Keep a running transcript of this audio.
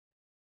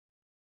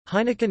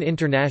Heineken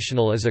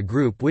International is a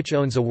group which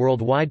owns a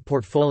worldwide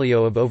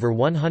portfolio of over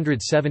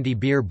 170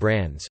 beer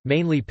brands,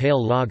 mainly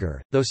pale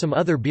lager, though some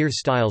other beer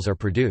styles are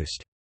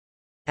produced.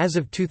 As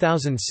of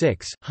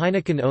 2006,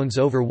 Heineken owns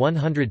over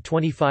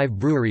 125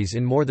 breweries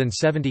in more than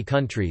 70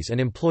 countries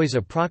and employs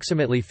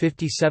approximately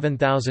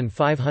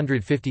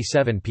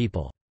 57,557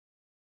 people.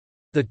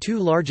 The two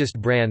largest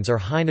brands are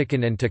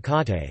Heineken and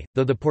Tecate,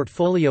 though the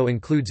portfolio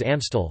includes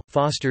Amstel,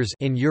 Foster's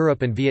in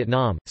Europe and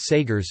Vietnam,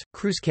 Sagers,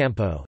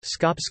 Cruzcampo,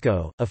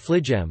 Skopje,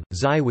 Affligem,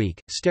 Żywiec,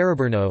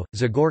 Starobrno,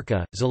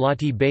 Zagorka,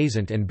 Zlatý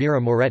Bažant and Birra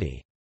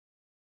Moretti.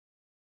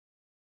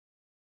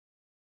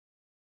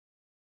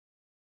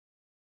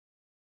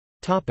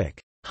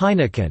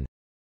 Heineken.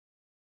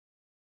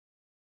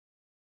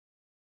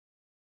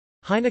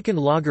 Heineken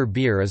Lager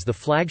beer is the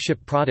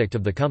flagship product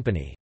of the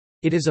company.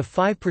 It is a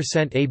 5%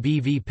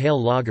 ABV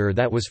pale lager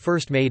that was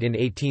first made in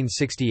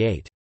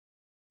 1868.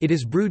 It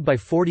is brewed by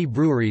 40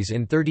 breweries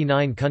in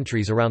 39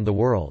 countries around the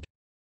world.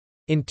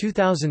 In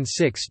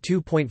 2006,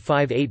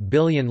 2.58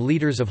 billion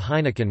liters of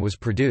Heineken was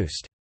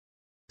produced.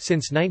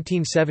 Since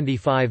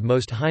 1975,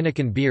 most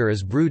Heineken beer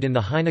is brewed in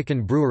the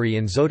Heineken Brewery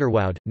in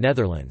Zoeterwoude,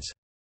 Netherlands.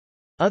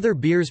 Other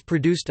beers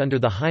produced under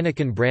the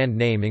Heineken brand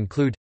name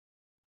include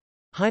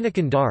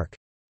Heineken Dark,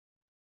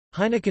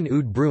 Heineken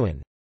Oud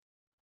Bruin,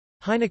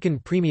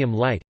 Heineken Premium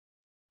Light,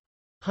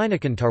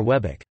 Heineken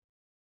Tarweebek.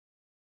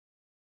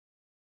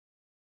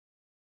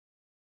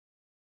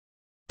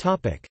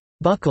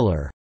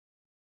 Buckler.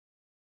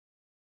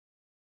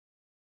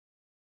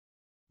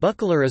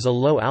 Buckler is a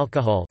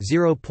low-alcohol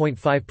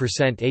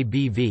 (0.5%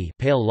 ABV)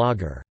 pale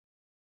lager.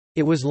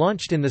 It was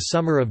launched in the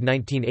summer of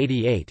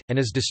 1988, and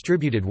is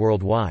distributed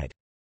worldwide.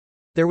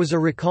 There was a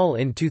recall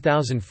in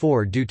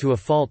 2004 due to a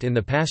fault in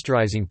the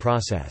pasteurizing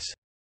process.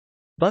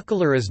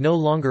 Buckler is no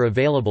longer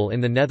available in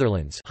the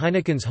Netherlands,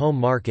 Heineken's home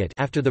market,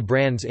 after the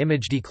brand's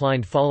image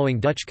declined following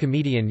Dutch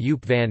comedian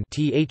Joop van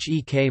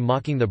Theek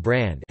mocking the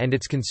brand and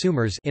its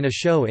consumers in a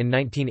show in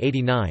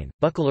 1989.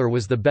 Buckler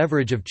was the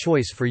beverage of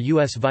choice for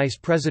U.S. Vice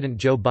President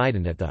Joe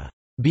Biden at the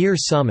Beer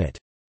Summit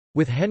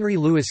with Henry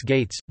Louis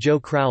Gates, Joe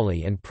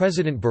Crowley and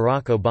President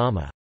Barack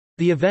Obama.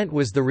 The event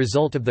was the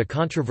result of the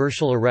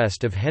controversial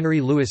arrest of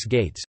Henry Louis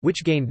Gates,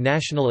 which gained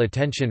national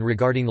attention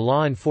regarding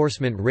law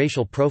enforcement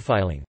racial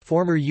profiling.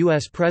 Former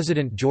U.S.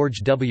 President George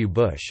W.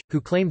 Bush, who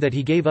claimed that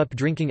he gave up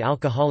drinking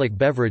alcoholic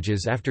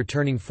beverages after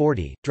turning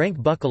 40,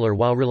 drank Buckler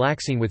while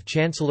relaxing with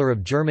Chancellor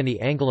of Germany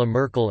Angela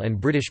Merkel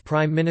and British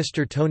Prime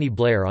Minister Tony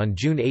Blair on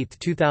June 8,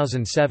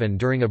 2007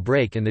 during a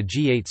break in the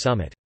G8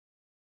 summit.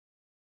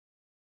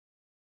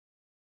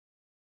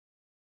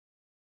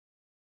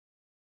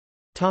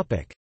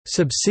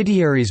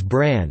 Subsidiaries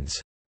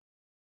brands.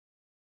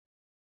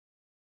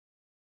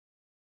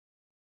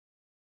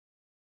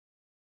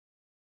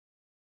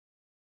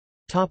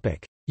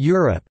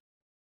 Europe.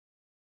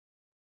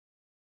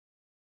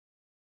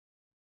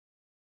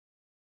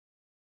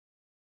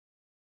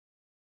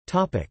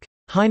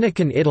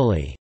 Heineken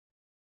Italy.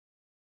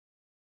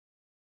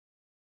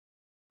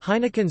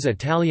 Heineken's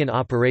Italian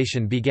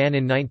operation began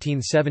in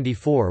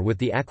 1974 with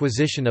the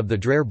acquisition of the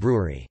Dreher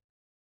Brewery.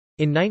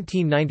 In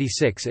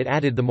 1996 it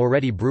added the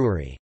Moretti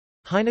Brewery.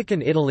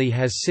 Heineken Italy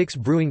has 6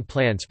 brewing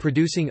plants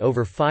producing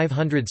over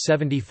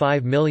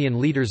 575 million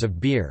litres of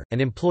beer, and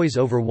employs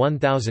over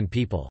 1,000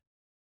 people.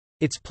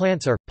 Its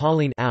plants are,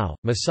 Pauline Au,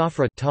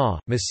 Massafra Ta,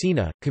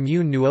 Messina,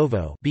 Comune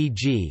Nuovo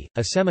BG,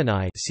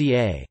 Asemani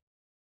CA.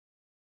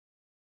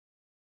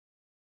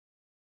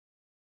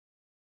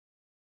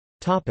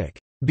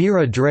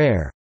 Birra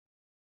Dreher.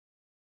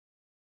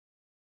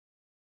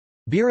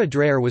 Birra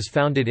Dreher was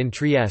founded in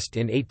Trieste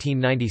in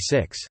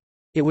 1896.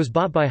 It was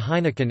bought by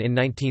Heineken in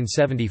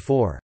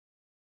 1974.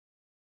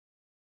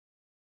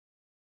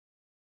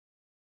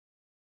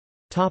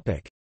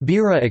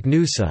 Birra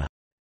Ichnusa.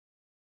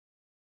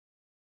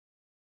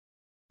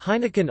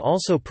 Heineken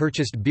also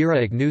purchased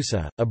Birra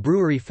Ichnusa, a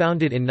brewery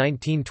founded in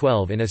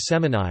 1912 in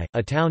Asemani,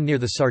 a town near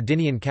the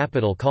Sardinian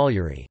capital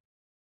Cagliari.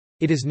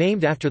 It is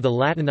named after the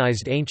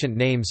Latinized ancient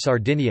name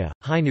Sardinia,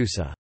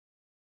 Hainusa.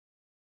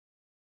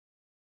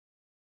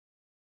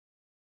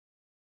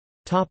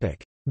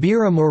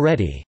 Birra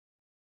Moretti.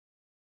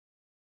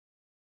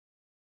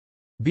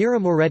 Birra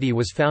Moretti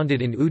was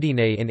founded in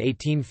Udine in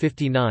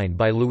 1859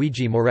 by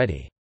Luigi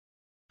Moretti.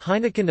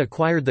 Heineken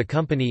acquired the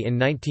company in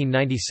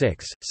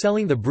 1996,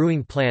 selling the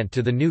brewing plant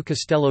to the new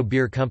Castello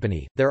Beer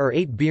Company. There are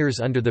 8 beers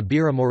under the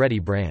Birra Moretti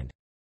brand.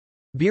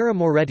 Birra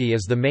Moretti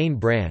is the main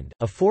brand,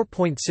 a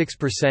 4.6%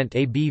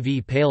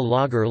 ABV pale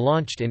lager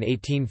launched in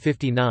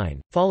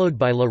 1859, followed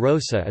by La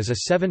Rosa as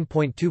a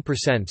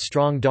 7.2%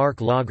 strong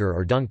dark lager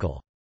or dunkel.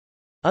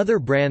 Other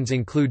brands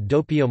include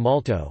Doppio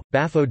Malto,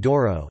 Baffo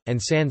d'Oro,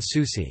 and Sans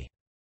Souci.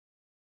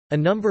 A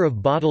number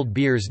of bottled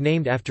beers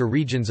named after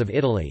regions of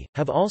Italy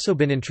have also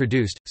been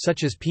introduced,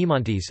 such as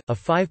Piemontese, a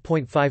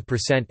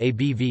 5.5%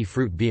 ABV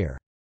fruit beer.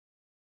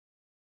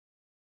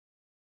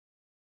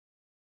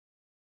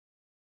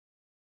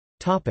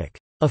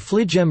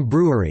 Affligem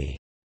Brewery.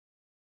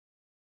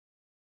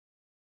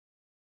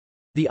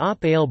 The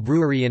Op Ale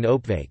Brewery in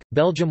Opwijk,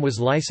 Belgium was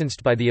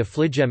licensed by the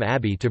Affligem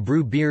Abbey to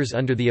brew beers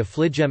under the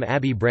Affligem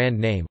Abbey brand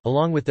name,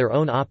 along with their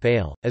own Op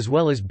Ale, as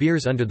well as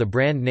beers under the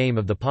brand name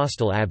of the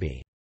Postel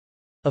Abbey.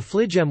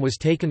 Affligem was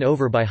taken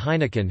over by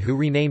Heineken, who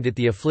renamed it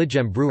the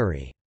Affligem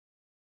Brewery.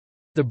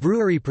 The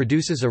brewery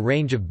produces a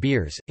range of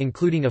beers,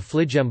 including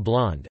Affligem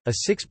Blonde, a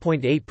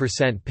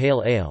 6.8%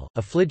 pale ale,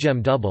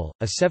 Affligem Double,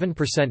 a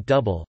 7%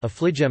 double,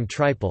 Affligem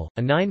Triple,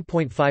 a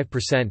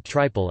 9.5%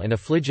 triple and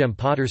Affligem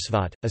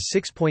Pottersvat, a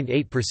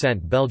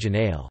 6.8% Belgian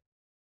ale.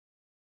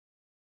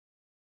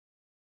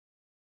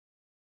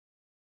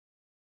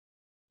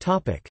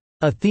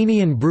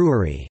 Athenian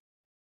Brewery.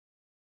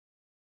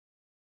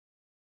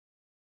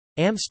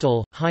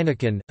 Amstel,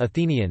 Heineken,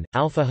 Athenian,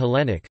 Alpha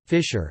Hellenic,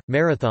 Fischer,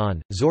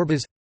 Marathon,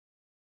 Zorbas.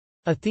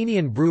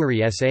 Athenian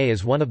Brewery SA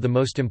is one of the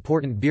most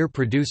important beer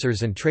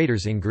producers and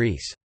traders in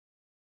Greece.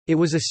 It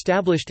was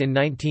established in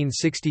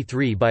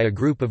 1963 by a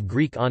group of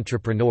Greek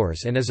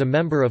entrepreneurs and is a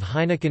member of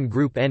Heineken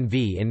Group NV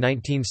in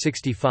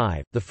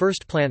 1965. The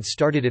first plant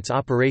started its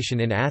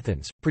operation in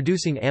Athens,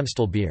 producing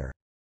Amstel beer.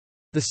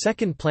 The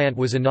second plant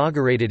was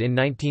inaugurated in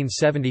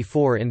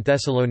 1974 in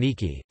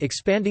Thessaloniki,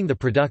 expanding the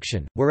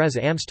production, whereas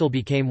Amstel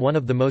became one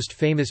of the most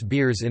famous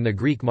beers in the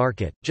Greek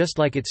market, just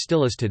like it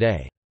still is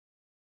today.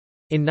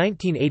 In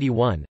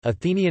 1981,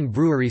 Athenian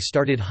Brewery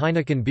started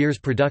Heineken beer's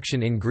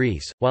production in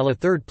Greece, while a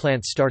third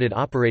plant started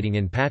operating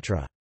in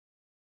Patra.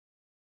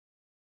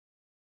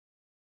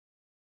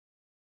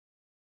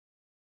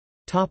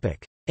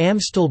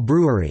 Amstel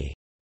Brewery.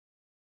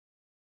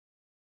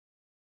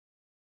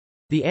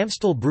 The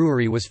Amstel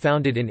Brewery was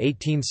founded in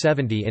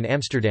 1870 in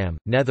Amsterdam,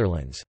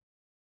 Netherlands.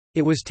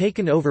 It was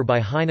taken over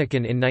by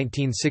Heineken in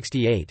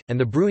 1968, and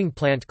the brewing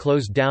plant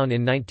closed down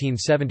in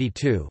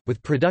 1972,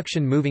 with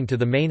production moving to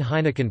the main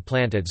Heineken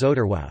plant at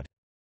Zoeterwoude.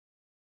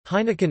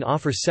 Heineken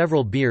offers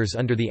several beers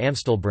under the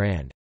Amstel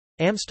brand.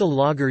 Amstel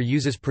Lager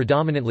uses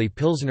predominantly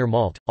Pilsner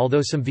malt,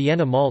 although some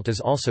Vienna malt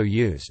is also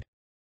used.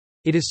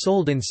 It is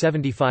sold in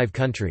 75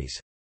 countries.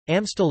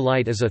 Amstel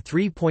Light is a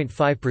 3.5%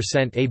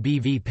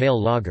 ABV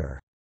pale lager.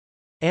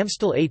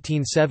 Amstel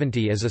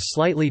 1870 is a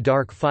slightly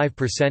dark 5%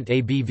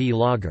 ABV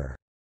lager.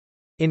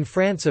 In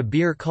France, a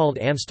beer called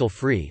Amstel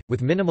Free,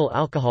 with minimal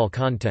alcohol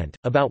content,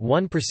 about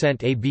 1%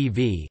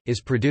 ABV, is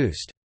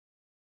produced.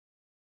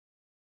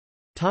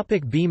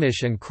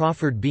 Beamish and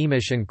Crawford.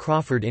 Beamish and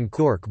Crawford in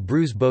Cork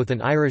brews both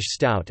an Irish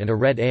stout and a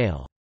red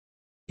ale.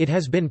 It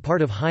has been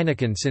part of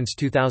Heineken since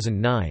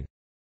 2009.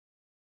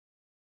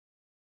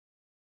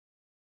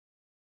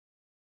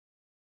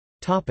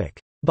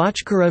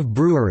 Bochkarev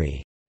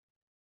Brewery.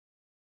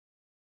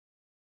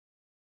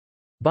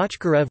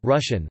 Bochkarev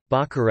Russian,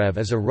 Bochkarev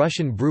is a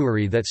Russian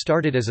brewery that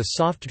started as a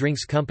soft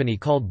drinks company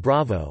called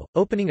Bravo,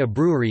 opening a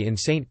brewery in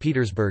St.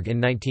 Petersburg in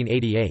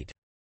 1988.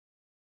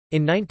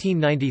 In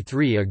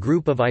 1993 a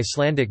group of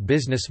Icelandic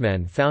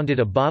businessmen founded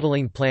a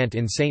bottling plant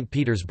in St.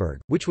 Petersburg,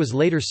 which was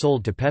later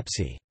sold to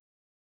Pepsi.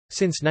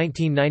 Since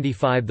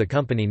 1995 the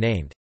company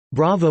named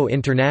Bravo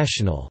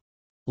International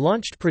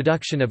launched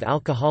production of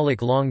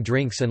alcoholic long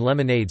drinks and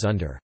lemonades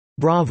under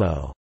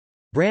Bravo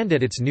brand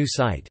at its new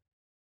site.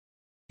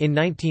 In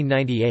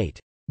 1998,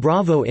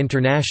 Bravo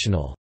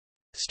International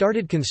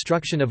started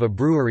construction of a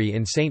brewery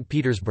in St.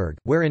 Petersburg,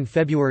 where in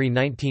February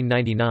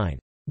 1999,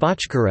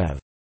 Bochkarev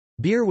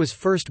beer was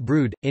first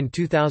brewed. In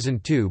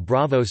 2002,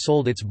 Bravo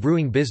sold its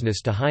brewing business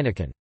to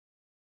Heineken.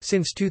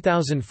 Since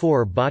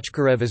 2004,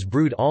 Bochkarev is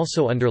brewed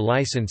also under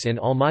license in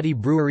Almaty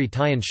Brewery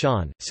Tian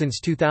Shan.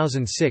 Since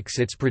 2006,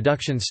 its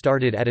production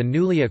started at a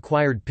newly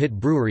acquired pit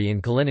brewery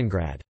in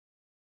Kaliningrad.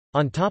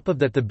 On top of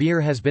that, the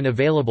beer has been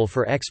available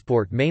for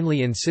export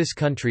mainly in CIS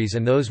countries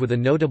and those with a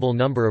notable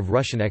number of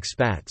Russian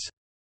expats.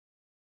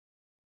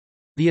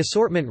 The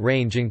assortment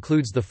range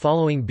includes the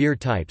following beer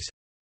types: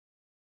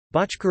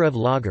 Bochkarev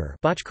Lager,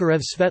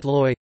 Bochkarev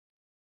Svetloy,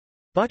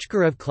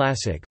 Bochkarev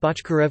Classic,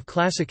 Bochkarev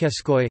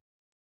Klassikeskoy,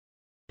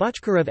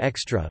 Bochkarev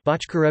Extra,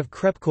 Bochkarev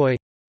Krepkoy,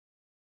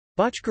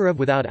 Bochkarev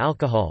without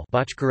alcohol,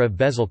 Bochkarev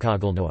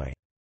Bezalkoholnoy.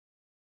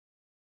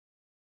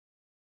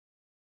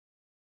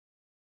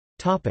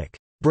 Topic: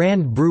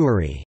 Brand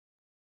Brewery.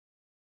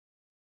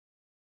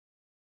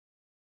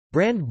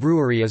 Brand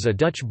Brewery is a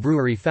Dutch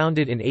brewery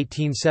founded in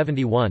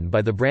 1871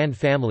 by the Brand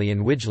family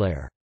in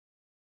Wijlaar.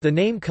 The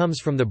name comes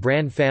from the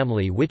Brand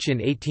family, which in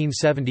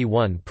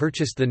 1871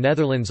 purchased the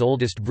Netherlands'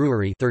 oldest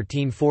brewery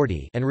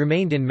 1340 and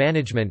remained in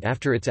management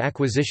after its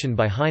acquisition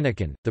by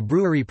Heineken. The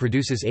brewery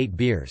produces 8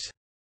 beers.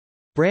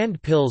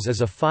 Brand Pils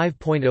is a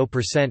 5.0%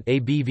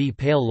 ABV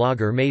pale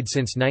lager made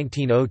since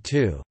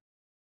 1902.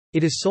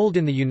 It is sold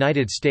in the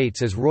United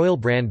States as Royal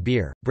Brand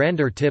Beer.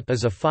 Brand Tip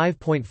is a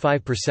 5.5%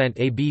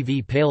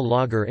 ABV pale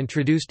lager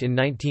introduced in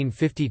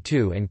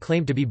 1952 and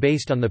claimed to be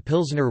based on the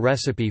Pilsner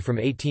recipe from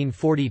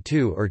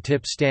 1842.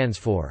 Tip stands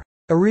for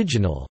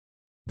original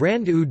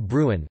Brand Oud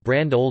Bruin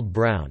Brand Old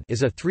Brown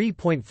is a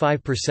 3.5%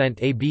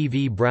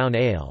 ABV brown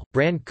ale,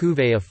 brand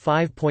Cuvée of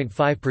 5.5%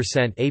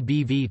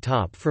 ABV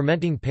top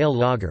fermenting pale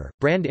lager,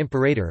 brand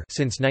Imperator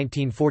since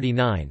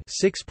 1949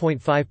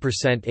 6.5%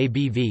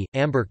 ABV,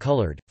 amber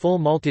colored, full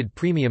malted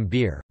premium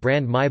beer,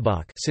 brand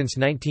Maibach since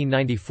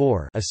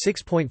 1994 a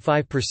 6.5%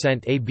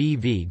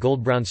 ABV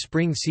goldbrown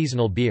spring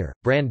seasonal beer,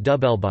 brand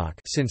Dubelbach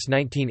since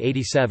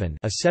 1987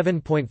 a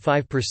 7.5%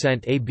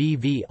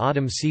 ABV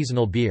autumn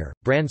seasonal beer,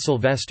 brand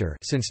Sylvester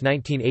since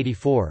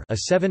 1984 a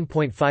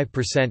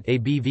 7.5%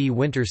 ABV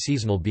winter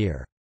seasonal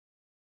beer.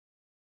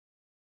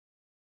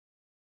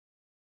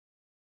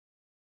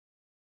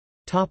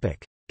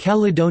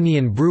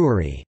 Caledonian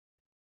Brewery.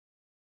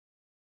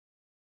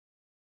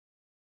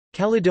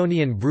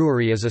 Caledonian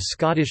Brewery is a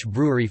Scottish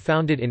brewery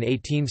founded in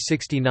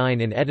 1869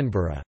 in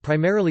Edinburgh,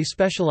 primarily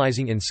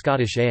specialising in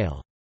Scottish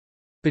ale.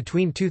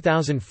 Between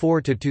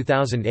 2004 to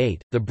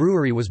 2008, the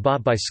brewery was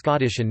bought by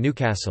Scottish and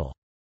Newcastle.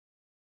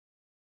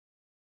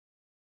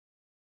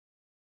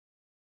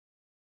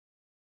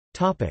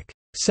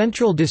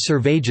 Central de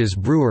Cervejas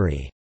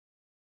Brewery.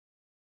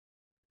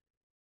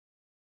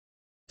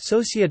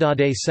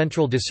 Sociedade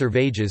Central de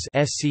Cervejas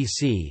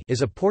 (SCC)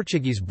 is a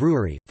Portuguese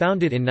brewery,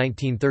 founded in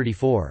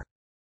 1934.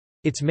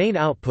 Its main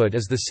output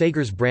is the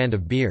Sagers brand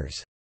of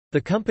beers.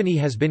 The company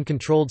has been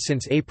controlled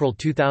since April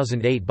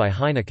 2008 by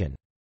Heineken.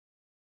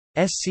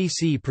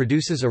 SCC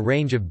produces a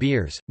range of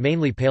beers,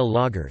 mainly pale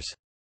lagers.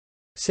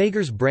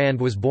 Sagers brand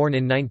was born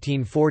in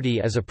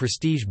 1940 as a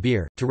prestige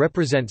beer, to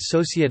represent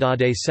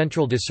Sociedade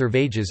Central de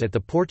Cervejas at the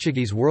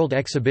Portuguese World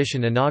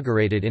Exhibition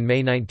inaugurated in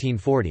May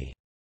 1940.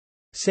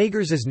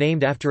 Sagers is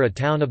named after a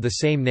town of the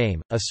same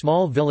name, a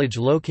small village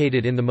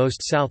located in the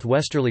most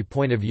southwesterly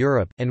point of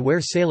Europe, and where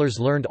sailors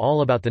learned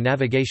all about the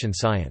navigation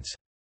science.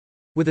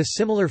 With a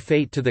similar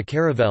fate to the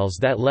caravels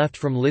that left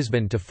from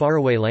Lisbon to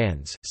faraway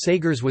lands,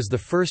 Sagers was the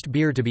first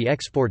beer to be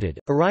exported,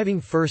 arriving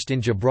first in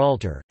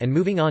Gibraltar, and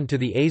moving on to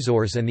the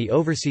Azores and the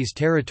overseas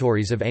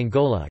territories of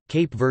Angola,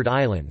 Cape Verde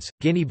Islands,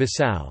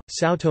 Guinea-Bissau,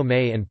 São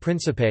Tomé and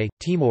Príncipe,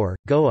 Timor,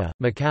 Goa,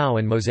 Macau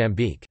and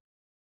Mozambique.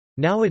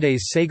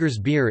 Nowadays Sagers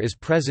beer is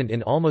present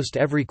in almost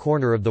every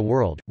corner of the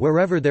world,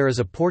 wherever there is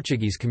a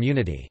Portuguese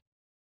community.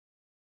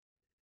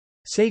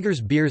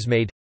 Sagers beers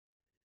made: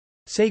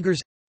 Sagers,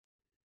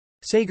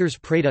 Sagers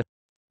Preta,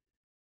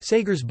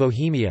 Sagers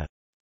Bohemia,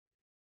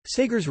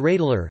 Sagers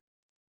Radler,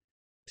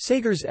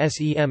 Sagers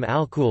Sem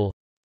Alcool,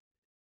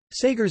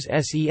 Sagers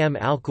Sem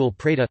Alcool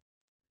Preta,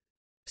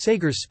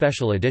 Sagers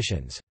Special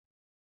Editions.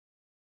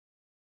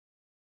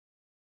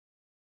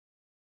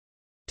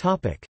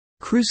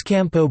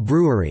 Cruzcampo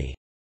Brewery.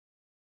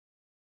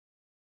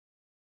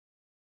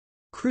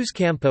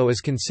 Cruzcampo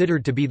is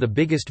considered to be the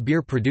biggest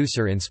beer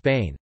producer in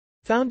Spain.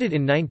 Founded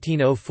in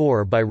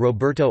 1904 by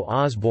Roberto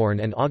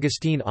Osborne and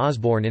Agustín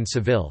Osborne in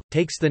Seville,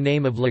 takes the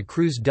name of La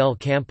Cruz del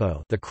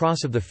Campo, the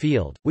cross of the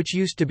field, which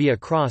used to be a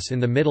cross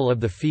in the middle of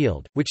the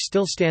field, which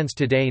still stands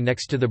today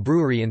next to the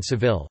brewery in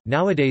Seville.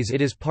 Nowadays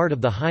it is part of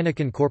the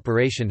Heineken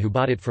Corporation, who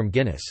bought it from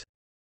Guinness.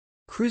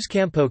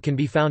 Cruzcampo can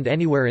be found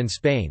anywhere in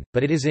Spain,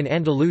 but it is in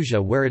Andalusia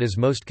where it is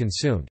most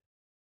consumed.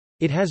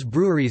 It has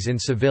breweries in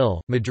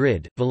Seville,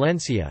 Madrid,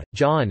 Valencia,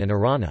 Jaén and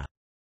Arana.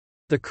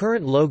 The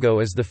current logo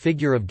is the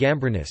figure of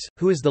Gambrinus,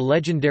 who is the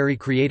legendary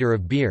creator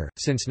of beer,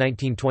 since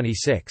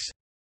 1926.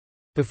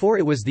 Before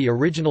it was the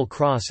original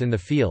cross in the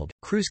field,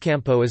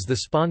 Cruzcampo is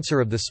the sponsor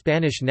of the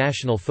Spanish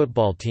national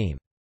football team.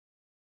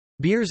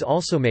 Beers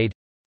also made: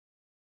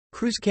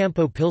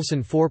 Cruzcampo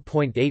Pilsen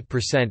 4.8%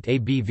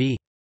 ABV,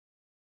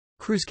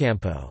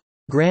 Cruzcampo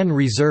Gran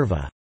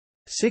Reserva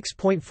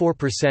 6.4%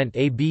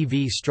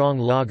 ABV strong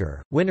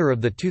lager, winner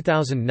of the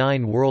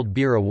 2009 World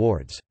Beer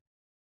Awards.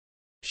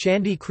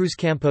 Shandy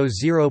Cruzcampo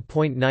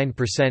 0.9%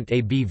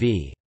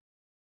 ABV.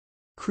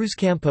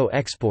 Cruzcampo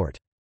Export.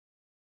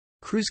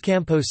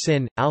 Cruzcampo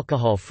Sin,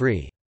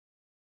 alcohol-free.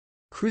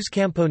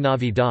 Cruzcampo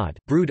Navidad,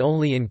 brewed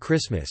only in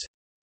Christmas.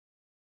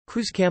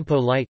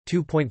 Cruzcampo Light,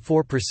 2.4%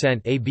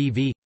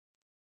 ABV.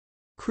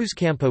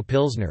 Cruzcampo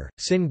Pilsner,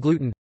 Sin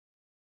gluten.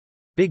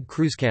 Big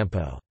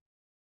Cruzcampo.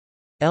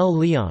 El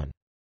Leon.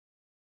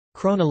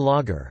 Krona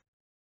Lager.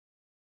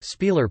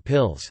 Spieler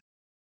Pils.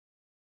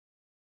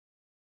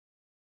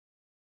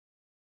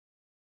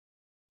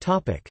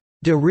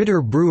 De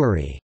Ridder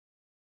Brewery.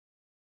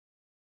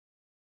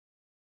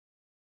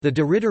 The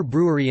De Ridder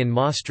Brewery in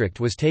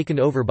Maastricht was taken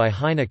over by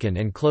Heineken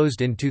and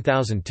closed in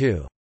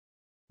 2002.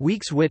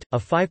 Weeks Wit, a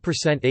 5%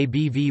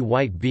 ABV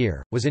white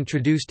beer, was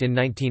introduced in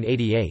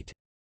 1988.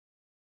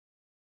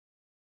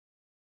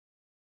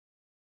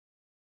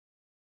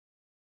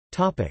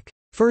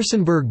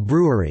 Fürstenberg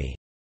Brewery.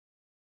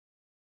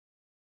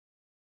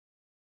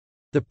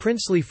 The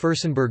princely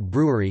Fürstenberg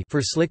Brewery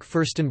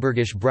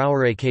Fürstenbergische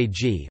Brauerei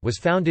KG was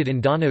founded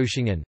in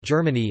Donaueschingen,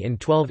 Germany in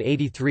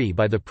 1283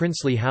 by the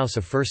princely House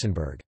of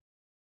Fürstenberg.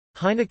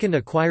 Heineken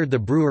acquired the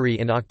brewery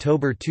in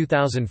October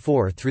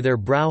 2004 through their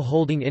Brau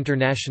Holding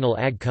International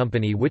AG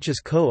company, which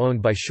is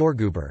co-owned by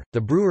Schorgruber.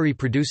 The brewery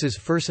produces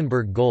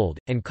Fürstenberg Gold,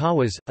 and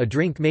Kawas, a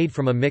drink made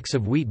from a mix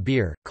of wheat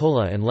beer,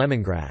 cola and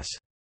lemongrass.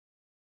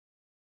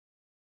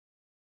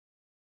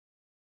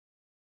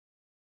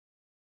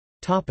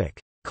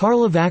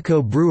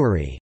 Karlovačko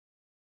Brewery.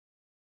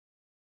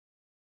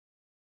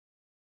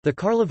 The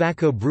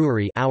Karlovačko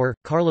Brewery, our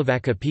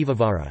Karlovačka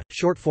Pivovara,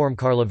 short form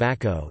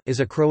Karlovačko, is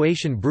a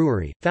Croatian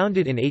brewery,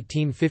 founded in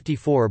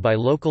 1854 by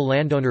local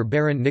landowner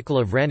Baron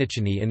Nikola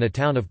Vraničani in the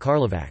town of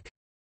Karlovac.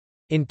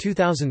 In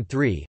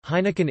 2003,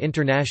 Heineken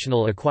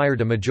International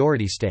acquired a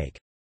majority stake.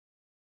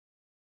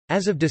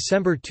 As of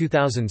December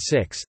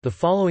 2006, the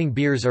following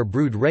beers are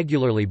brewed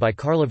regularly by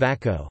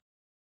Karlovačko: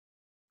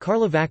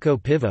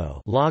 Karlovačko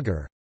Pivo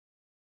lager,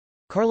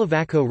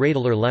 Karlovačko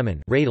Radler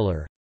Lemon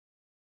Radler,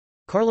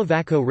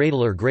 Karlovačko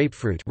Radler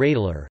Grapefruit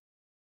Radler,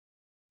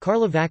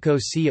 Karlovačko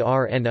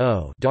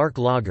CRNO dark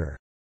lager,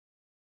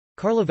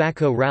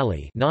 Karlovačko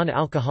Rally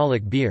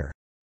non-alcoholic beer,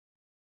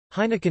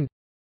 Heineken,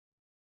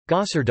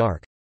 Gosser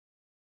Dark,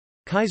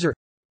 Kaiser,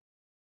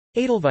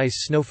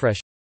 Edelweiss Snowfresh,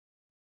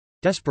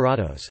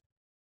 Desperados.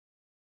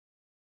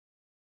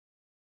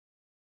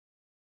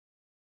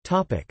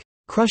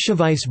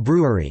 Krušovice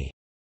Brewery.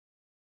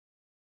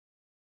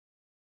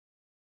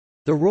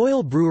 The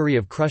Royal Brewery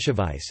of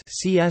Krušovice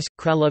 (CS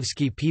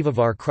Královský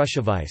pivovar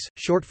Krušovice,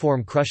 short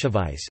form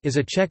Krušovice) is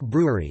a Czech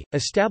brewery,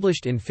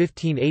 established in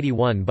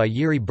 1581 by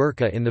Jiří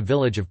Burka in the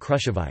village of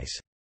Krušovice.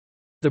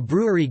 The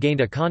brewery gained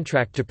a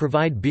contract to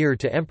provide beer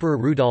to Emperor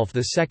Rudolf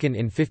II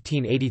in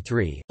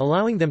 1583,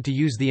 allowing them to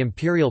use the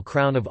imperial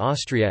crown of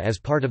Austria as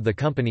part of the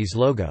company's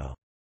logo.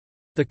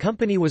 The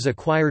company was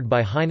acquired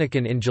by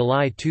Heineken in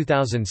July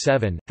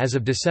 2007. As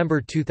of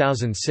December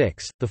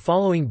 2006, the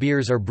following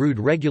beers are brewed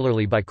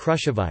regularly by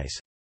Krušovice: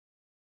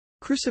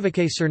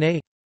 Krušovice Černé,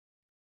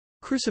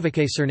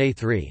 Krušovice Černé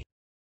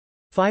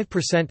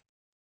 3.5%,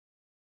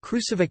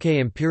 Krušovice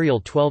Imperial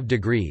 12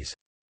 degrees,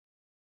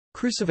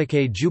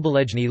 Krušovice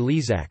Jubilejní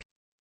Lízák,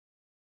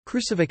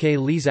 Krušovice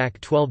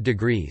Lízák 12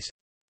 degrees,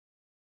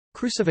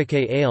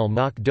 Krušovice Ale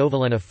Mock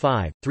Dovolena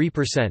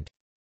 5.3%,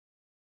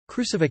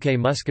 Krušovice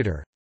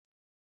Muscatel,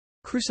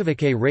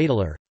 Krušovice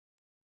Radler,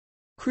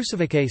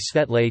 Krušovice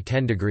Svetlé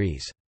 10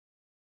 degrees.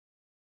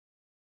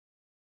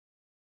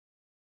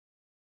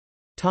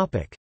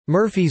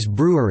 Murphy's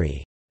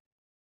Brewery.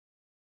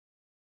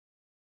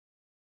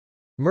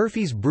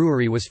 Murphy's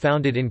Brewery was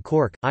founded in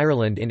Cork,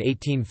 Ireland in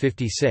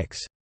 1856.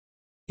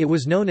 It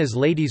was known as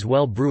Ladies'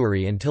 Well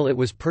Brewery until it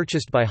was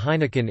purchased by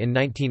Heineken in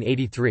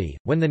 1983,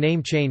 when the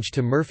name changed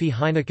to Murphy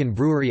Heineken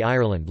Brewery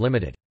Ireland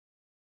Limited.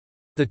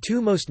 The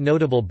two most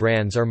notable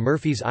brands are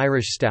Murphy's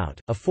Irish Stout,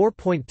 a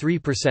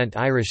 4.3%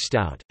 Irish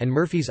Stout, and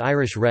Murphy's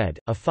Irish Red,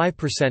 a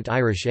 5%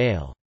 Irish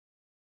Ale.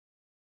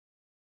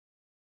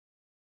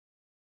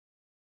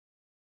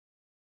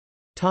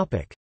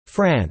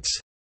 France.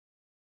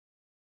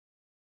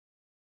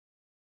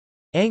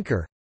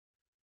 Anchor,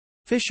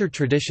 Fischer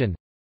Tradition,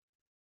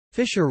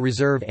 Fischer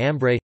Reserve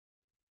Ambré,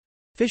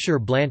 Fischer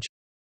Blanche,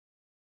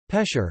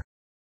 Pescher,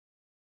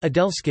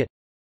 Adelskit,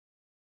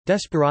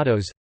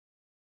 Desperados,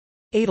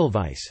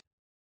 Edelweiss.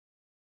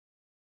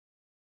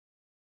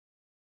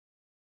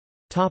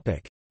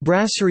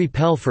 Brasserie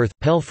Pelforth,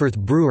 Pelforth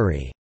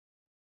Brewery.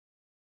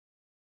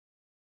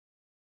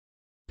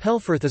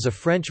 Pelforth is a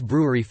French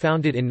brewery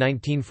founded in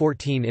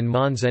 1914 in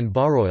Mons en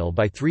Barroil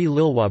by three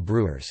Lillois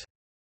brewers.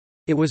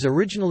 It was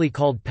originally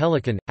called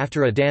Pelican,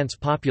 after a dance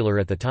popular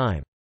at the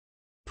time.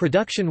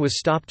 Production was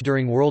stopped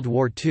during World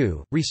War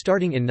II,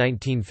 restarting in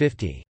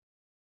 1950.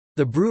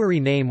 The brewery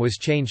name was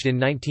changed in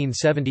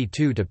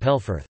 1972 to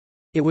Pelforth.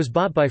 It was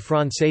bought by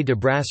Français de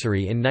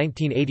Brasserie in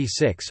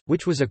 1986,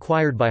 which was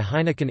acquired by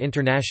Heineken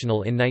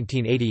International in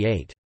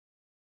 1988.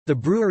 The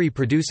brewery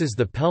produces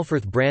the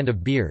Pelforth brand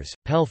of beers.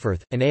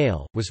 Pelforth, an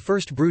ale, was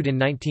first brewed in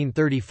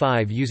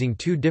 1935 using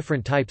two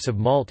different types of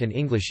malt and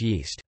English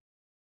yeast.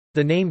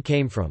 The name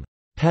came from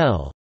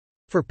Pel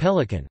for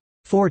pelican,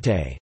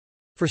 forte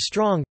for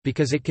strong,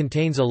 because it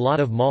contains a lot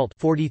of malt,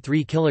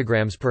 43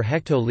 kg per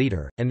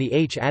hectoliter, and the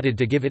H added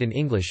to give it an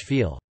English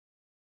feel.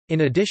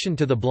 In addition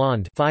to the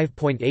blonde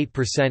 5.8%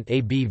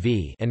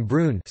 ABV and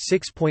brune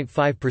 6.5%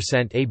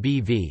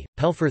 ABV,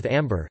 Pelforth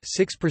Amber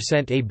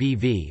 6%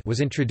 ABV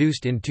was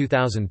introduced in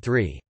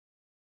 2003.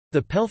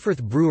 The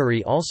Pelforth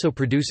Brewery also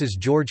produces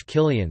George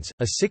Killian's,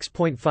 a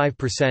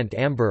 6.5%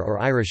 amber or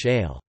Irish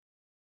ale.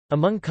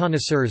 Among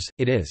connoisseurs,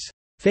 it is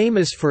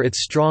famous for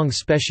its strong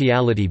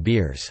specialty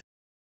beers.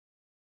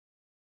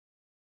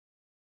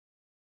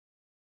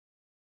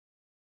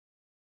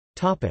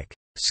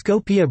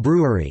 Skopje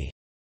Brewery.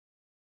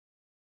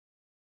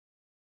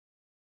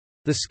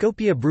 The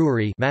Skopje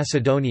Brewery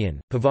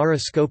Macedonian, Pivara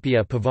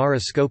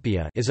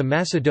Skopje is a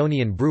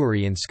Macedonian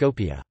brewery in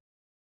Skopje.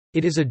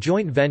 It is a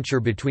joint venture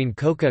between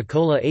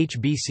Coca-Cola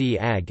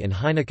HBC AG and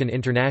Heineken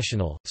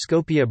International.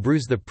 Skopje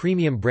brews the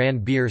premium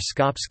brand beer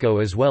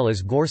Skopsko as well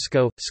as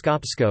Gorsko,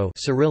 Skopsko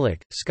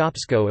Cyrillic.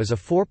 Skopsko is a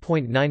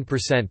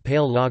 4.9%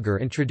 pale lager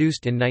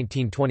introduced in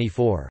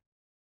 1924.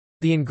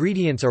 The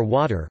ingredients are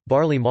water,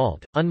 barley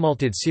malt,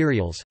 unmalted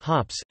cereals,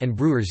 hops, and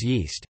brewer's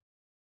yeast.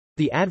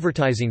 The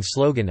advertising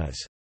slogan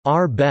is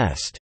 "Our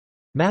Best",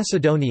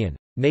 Macedonian.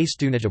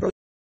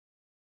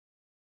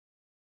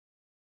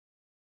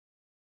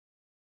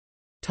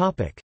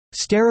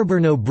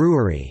 Starobrno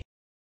Brewery.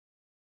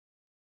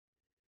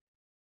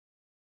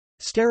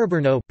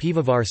 Starobrno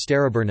Pivovar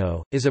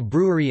Starobrno, is a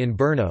brewery in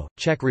Brno,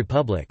 Czech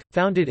Republic,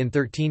 founded in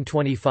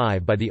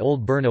 1325 by the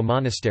Old Brno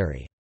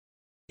Monastery.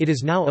 It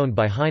is now owned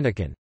by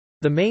Heineken.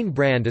 The main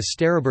brand is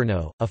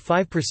Starobrno, a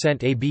 5%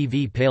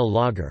 ABV pale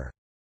lager.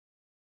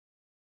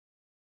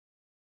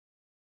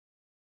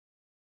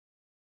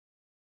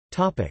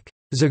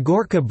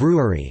 Zagorka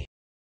Brewery.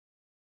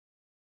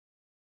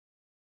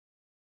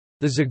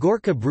 The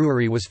Zagorka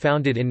Brewery was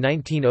founded in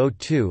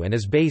 1902 and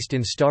is based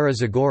in Stara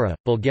Zagora,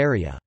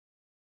 Bulgaria.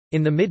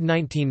 In the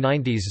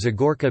mid-1990s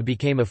Zagorka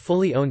became a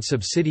fully owned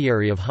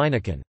subsidiary of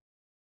Heineken.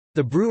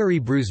 The brewery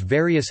brews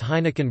various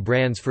Heineken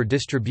brands for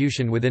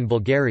distribution within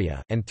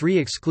Bulgaria, and 3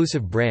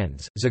 exclusive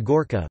brands,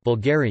 Zagorka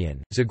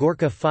Bulgarian,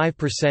 Zagorka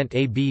 5%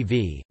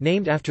 ABV,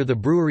 named after the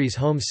brewery's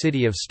home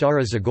city of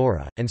Stara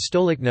Zagora, and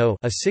Stolicno,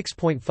 a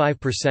 6.5%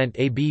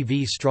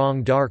 ABV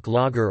strong dark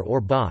lager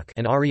or Bock,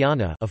 and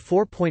Ariana, a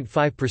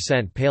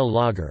 4.5% pale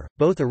lager,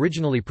 both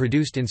originally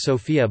produced in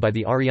Sofia by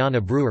the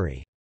Ariana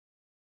Brewery.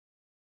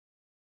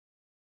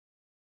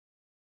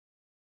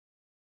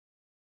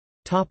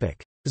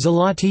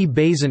 Zlatý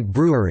Bažant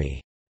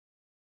Brewery.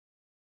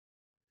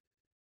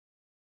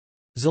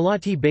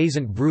 Zlatý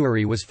Bažant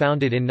Brewery was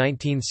founded in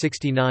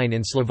 1969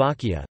 in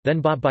Slovakia,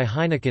 then bought by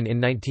Heineken in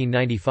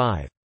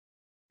 1995.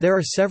 There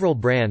are several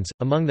brands,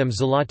 among them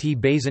Zlatý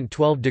Bažant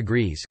 12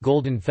 degrees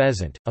Golden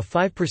Pheasant, a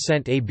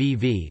 5%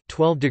 ABV,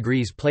 12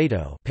 degrees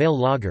Plato pale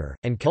lager,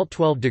 and Kelt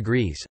 12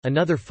 degrees,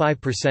 another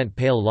 5%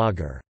 pale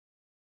lager.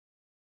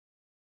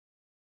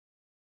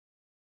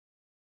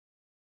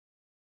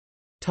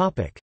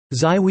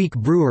 Żywiec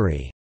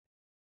Brewery.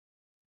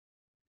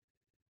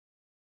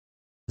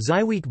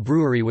 Żywiec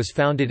Brewery was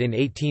founded in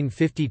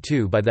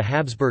 1852 by the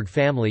Habsburg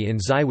family in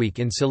Żywiec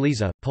in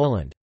Silesia,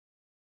 Poland.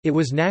 It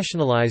was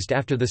nationalized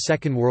after the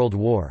Second World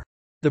War.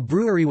 The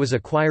brewery was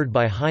acquired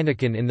by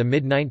Heineken in the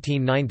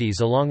mid-1990s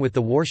along with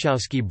the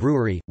Warszawski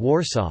Brewery,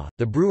 Warsaw.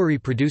 The brewery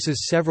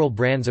produces several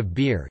brands of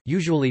beer,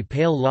 usually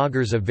pale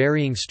lagers of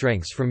varying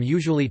strengths from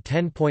usually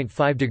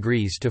 10.5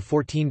 degrees to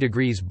 14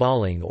 degrees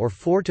Bolling or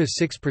 4 to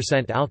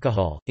 6%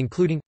 alcohol,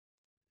 including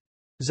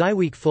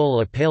Żywiec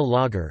Full, a pale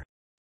lager,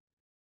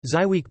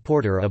 Żywiec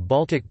Porter, a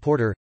Baltic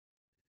porter,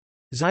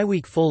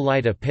 Żywiec Full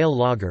Light, a pale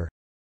lager,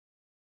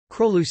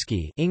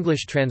 Królewski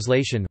English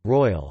translation,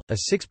 Royal, a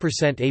 6%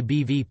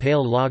 ABV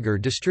pale lager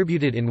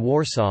distributed in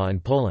Warsaw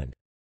and Poland.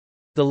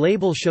 The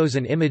label shows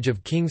an image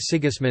of King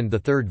Sigismund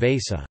III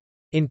Vasa.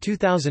 In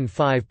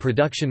 2005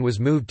 production was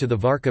moved to the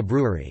Varka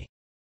Brewery.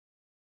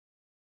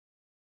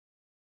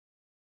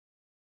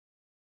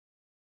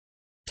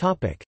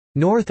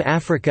 North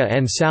Africa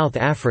and South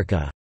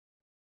Africa.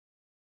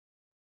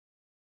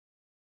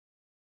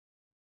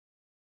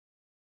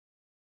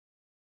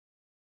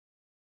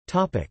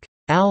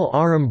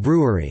 Ahram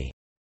Brewery.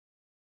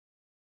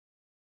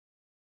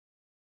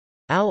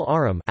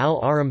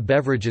 Ahram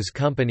Beverages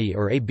Company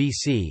or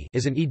ABC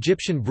is an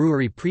Egyptian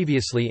brewery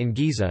previously in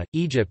Giza,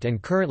 Egypt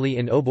and currently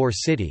in Obor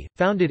City,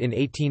 founded in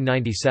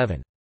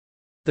 1897.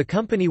 The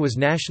company was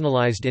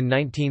nationalized in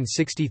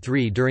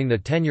 1963 during the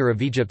tenure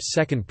of Egypt's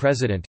second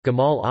president,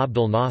 Gamal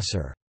Abdel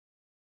Nasser.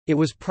 It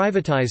was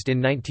privatized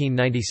in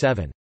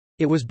 1997.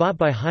 It was bought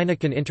by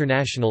Heineken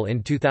International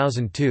in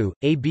 2002.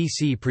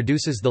 ABC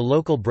produces the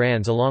local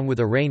brands along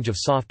with a range of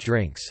soft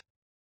drinks.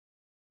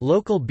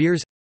 Local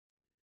beers: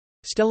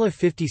 Stella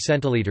 50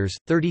 centiliters,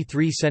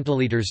 33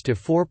 centiliters to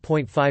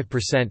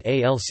 4.5%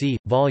 ALC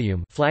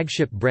volume,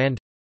 flagship brand.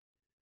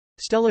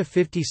 Stella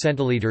 50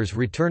 centiliters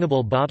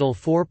returnable bottle,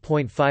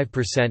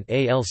 4.5%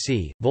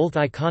 ALC, both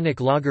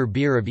iconic lager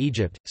beer of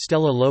Egypt.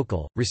 Stella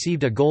Local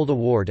received a gold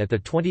award at the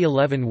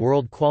 2011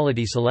 World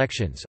Quality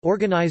Selections,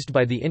 organized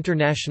by the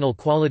International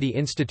Quality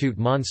Institute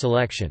Mons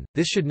Selection.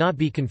 This should not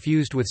be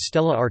confused with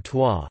Stella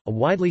Artois, a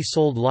widely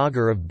sold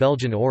lager of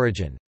Belgian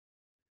origin.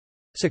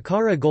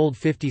 Sakara Gold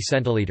 50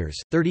 centiliters,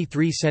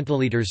 33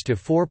 centiliters to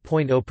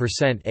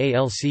 4.0%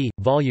 ALC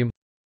volume.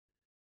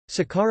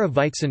 Sakara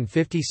Weizen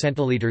 50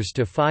 centiliters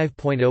to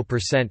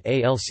 5.0%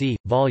 ALC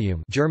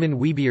volume, German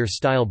Webier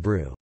style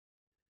brew.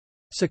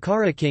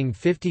 Sakara King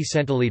 50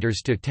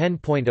 centiliters to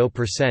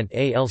 10.0%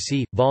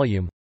 ALC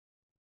volume.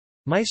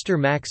 Meister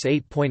Max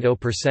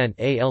 8.0%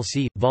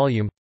 ALC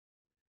volume.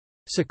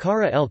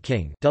 Sakara El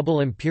King Double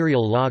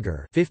Imperial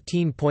Lager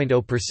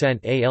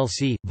 15.0%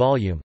 ALC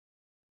volume.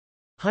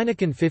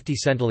 Heineken 50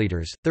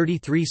 centiliters,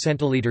 33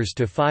 centiliters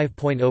to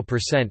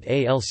 5.0%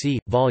 ALC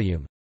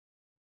volume.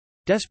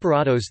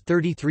 Desperados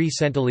 33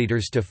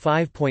 centiliters to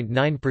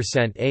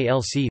 5.9%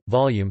 ALC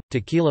volume,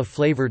 tequila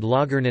flavored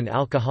lager.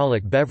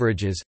 Non-alcoholic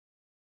beverages: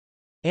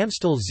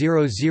 Amstel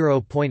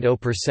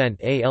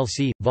 0.0%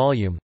 ALC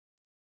volume,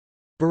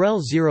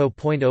 Barrel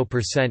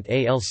 0.0%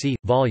 ALC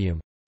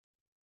volume,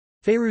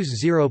 Feiruz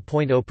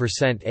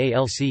 0.0%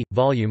 ALC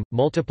volume,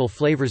 multiple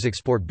flavors.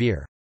 Export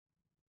beer: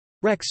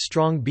 Rex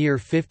Strong Beer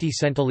 50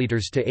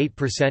 centiliters to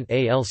 8%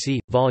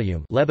 ALC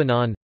volume,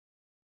 Lebanon.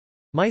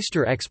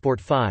 Meister Export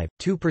 5,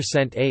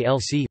 2%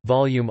 ALC,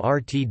 volume.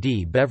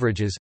 RTD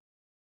beverages: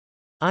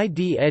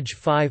 ID Edge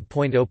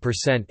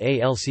 5.0%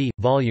 ALC,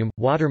 volume,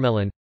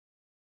 watermelon.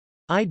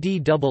 ID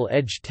Double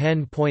Edge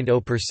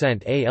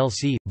 10.0%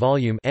 ALC,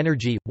 volume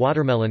energy,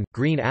 watermelon,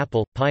 green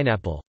apple,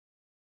 pineapple.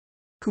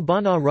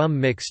 Cubana Rum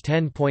Mix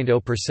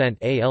 10.0%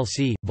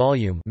 ALC,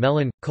 volume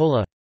melon,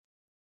 cola.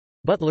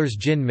 Butler's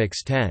Gin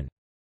Mix 10.0%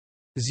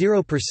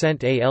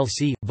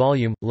 ALC,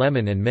 volume,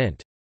 lemon and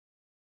mint.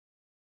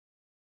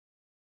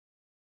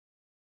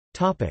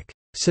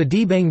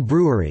 Sedibeng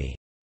Brewery.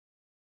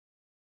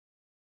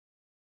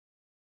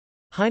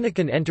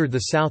 Heineken entered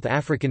the South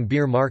African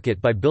beer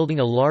market by building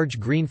a large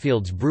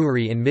greenfields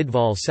brewery in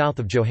Midvaal south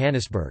of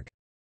Johannesburg.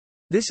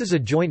 This is a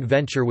joint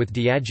venture with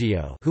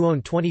Diageo, who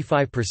own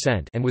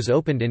 25%, and was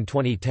opened in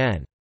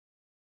 2010.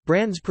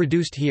 Brands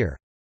produced here: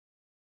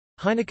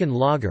 Heineken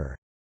Lager,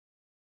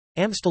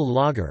 Amstel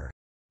Lager,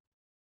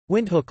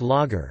 Windhoek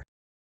Lager,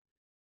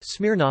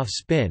 Smirnoff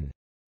Spin,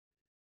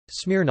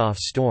 Smirnoff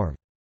Storm.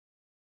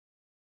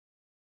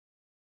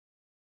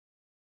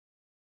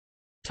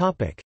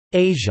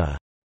 Asia.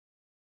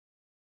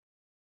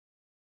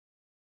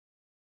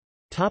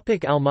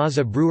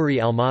 Almaza Brewery.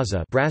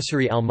 Almaza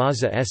Brasserie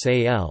Almaza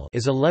SAL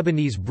is a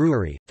Lebanese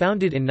brewery,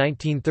 founded in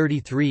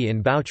 1933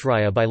 in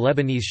Boutraya by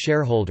Lebanese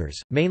shareholders,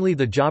 mainly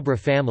the Jabra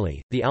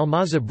family. The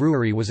Almaza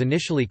Brewery was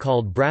initially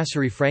called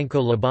Brasserie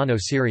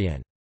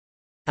Franco-Labano-Syrienne.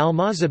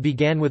 Almaza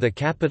began with a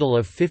capital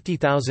of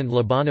 50,000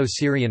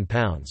 Labano-Syrian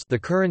pounds, the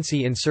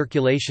currency in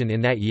circulation in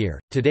that year.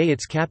 Today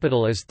its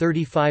capital is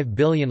 35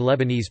 billion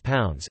Lebanese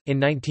pounds. In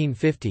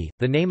 1950,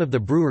 the name of the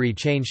brewery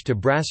changed to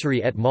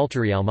Brasserie et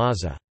Malterie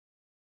Almaza.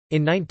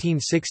 In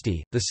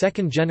 1960, the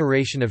second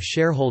generation of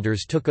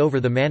shareholders took over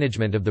the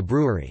management of the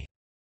brewery.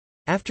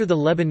 After the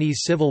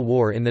Lebanese Civil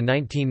War in the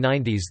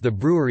 1990s, the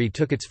brewery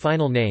took its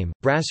final name,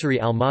 Brasserie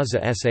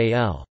Almaza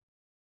SAL.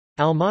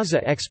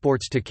 Almaza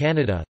exports to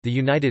Canada, the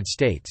United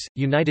States,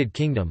 United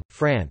Kingdom,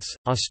 France,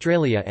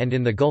 Australia and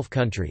in the Gulf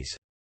countries.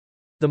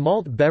 The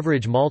malt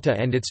beverage Malta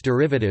and its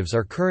derivatives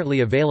are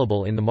currently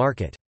available in the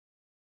market.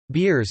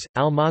 Beers,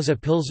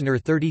 Almaza Pilsner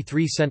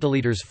 33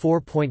 centiliters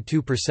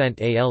 4.2%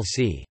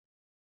 ALC.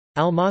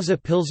 Almaza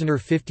Pilsner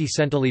 50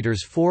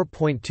 centiliters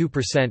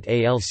 4.2%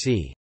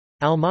 ALC.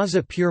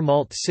 Almaza Pure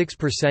Malt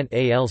 6%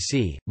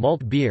 ALC,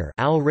 Malt Beer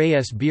Al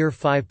Reyes Beer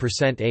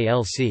 5%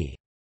 ALC.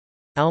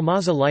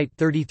 Almaza Light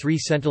 33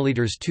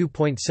 centiliters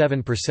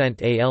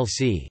 2.7%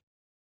 ALC.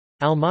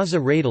 Almaza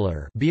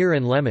Radler Beer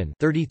and Lemon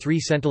 33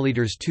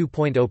 centiliters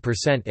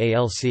 2.0%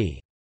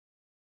 ALC.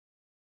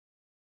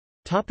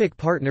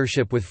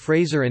 Partnership with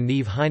Fraser and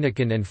Neave.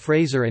 Heineken and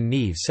Fraser and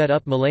Neave set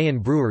up Malayan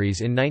breweries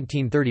in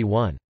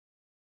 1931.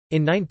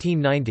 In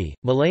 1990,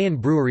 Malayan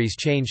Breweries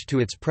changed to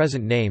its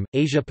present name,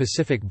 Asia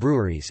Pacific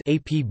Breweries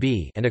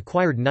 (APB), and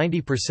acquired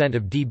 90%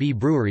 of DB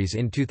Breweries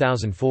in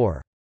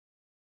 2004.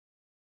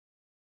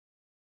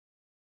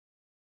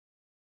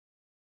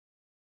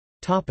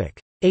 Topic: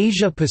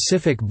 Asia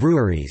Pacific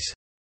Breweries.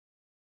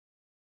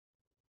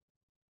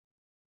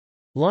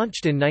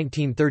 Launched in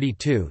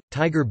 1932,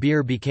 Tiger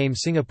Beer became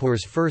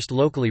Singapore's first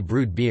locally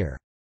brewed beer.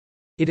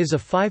 It is a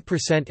 5%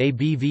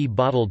 ABV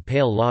bottled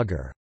pale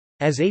lager.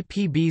 As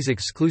APB's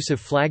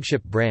exclusive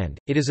flagship brand,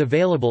 it is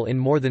available in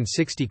more than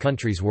 60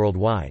 countries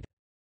worldwide.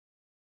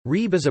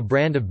 Reeb is a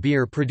brand of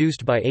beer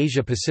produced by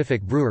Asia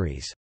Pacific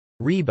Breweries.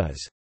 Reeb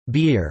is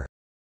beer,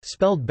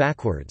 spelled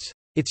backwards.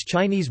 Its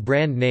Chinese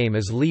brand name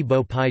is Li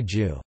Bo Pai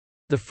Ju.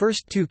 The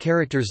first two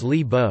characters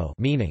Li Bo,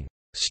 meaning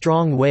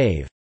strong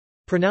wave,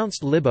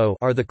 pronounced Libo,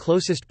 are the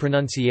closest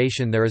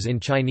pronunciation there is in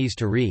Chinese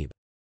to Reeb.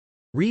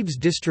 Reeb's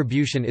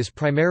distribution is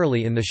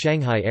primarily in the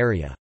Shanghai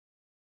area.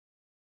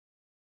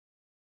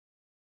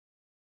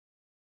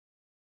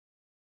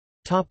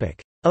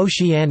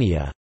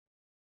 Oceania.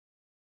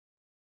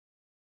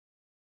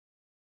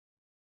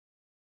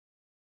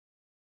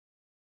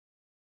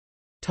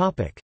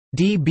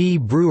 DB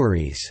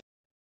Breweries.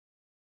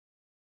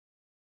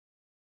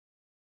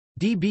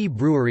 DB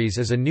Breweries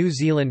is a New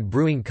Zealand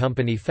brewing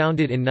company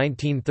founded in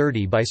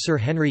 1930 by Sir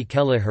Henry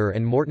Kelleher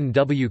and Morton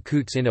W.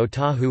 Cootes in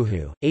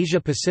Otahuhu.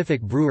 Asia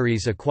Pacific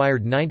Breweries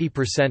acquired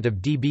 90% of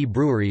DB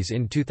Breweries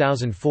in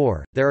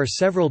 2004. There are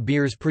several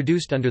beers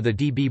produced under the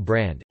DB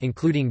brand,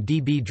 including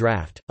DB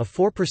Draft, a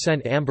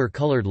 4%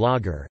 amber-colored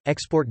lager,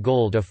 Export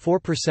Gold, a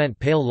 4%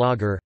 pale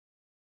lager.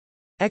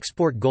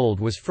 Export Gold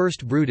was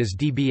first brewed as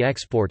DB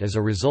Export as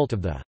a result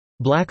of the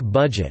black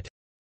budget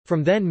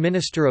from then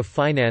Minister of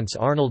Finance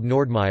Arnold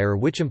Nordmeyer,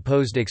 which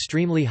imposed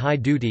extremely high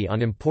duty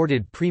on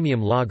imported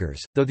premium lagers,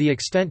 though the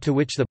extent to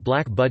which the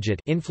black budget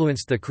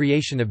influenced the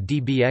creation of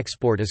DB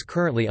Export is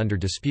currently under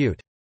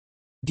dispute.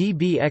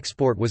 DB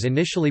Export was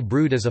initially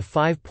brewed as a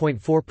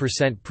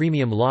 5.4%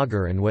 premium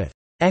lager and with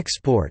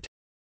export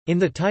in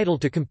the title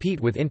to compete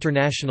with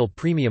international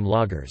premium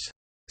lagers.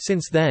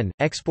 Since then,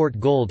 Export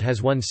Gold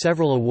has won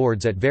several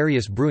awards at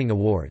various brewing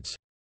awards.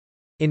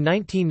 In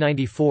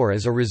 1994,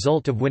 as a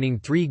result of winning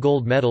 3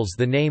 gold medals,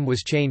 the name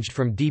was changed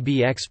from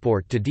DB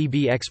Export to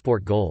DB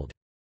Export Gold.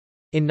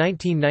 In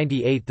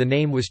 1998 the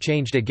name was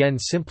changed again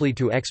simply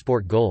to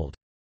Export Gold.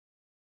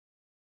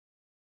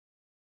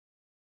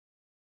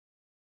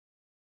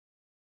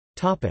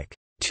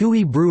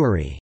 Tui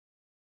Brewery.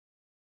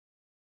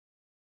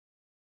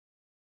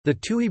 The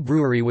Tui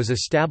Brewery was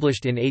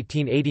established in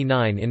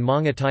 1889 in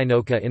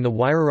Mangatainoka in the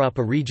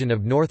Wairarapa region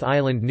of North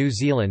Island, New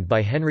Zealand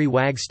by Henry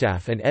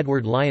Wagstaff and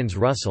Edward Lyons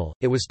Russell.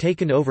 It was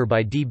taken over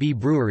by DB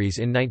Breweries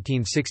in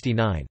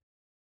 1969.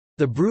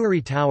 The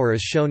brewery tower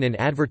is shown in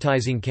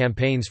advertising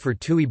campaigns for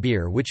Tui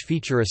beer which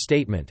feature a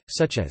statement,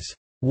 such as,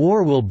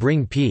 "War will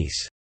bring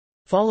peace,"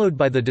 followed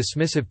by the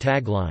dismissive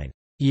tagline,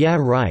 "Yeah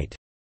right."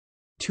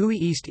 Tui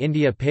East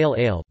India Pale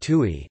Ale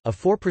Tui, a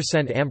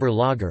 4% amber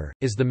lager,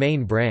 is the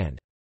main brand.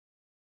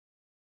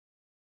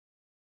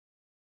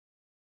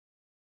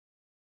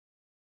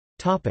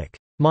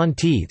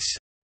 Monteith's.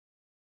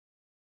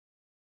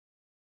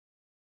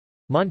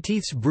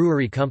 Monteith's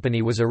Brewery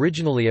Company was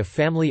originally a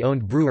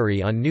family-owned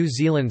brewery on New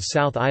Zealand's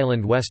South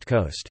Island west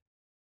coast.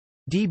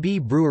 DB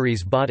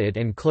Breweries bought it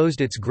and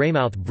closed its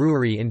Greymouth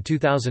Brewery in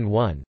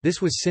 2001.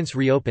 This was since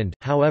reopened,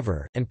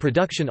 however, and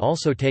production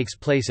also takes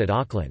place at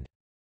Auckland.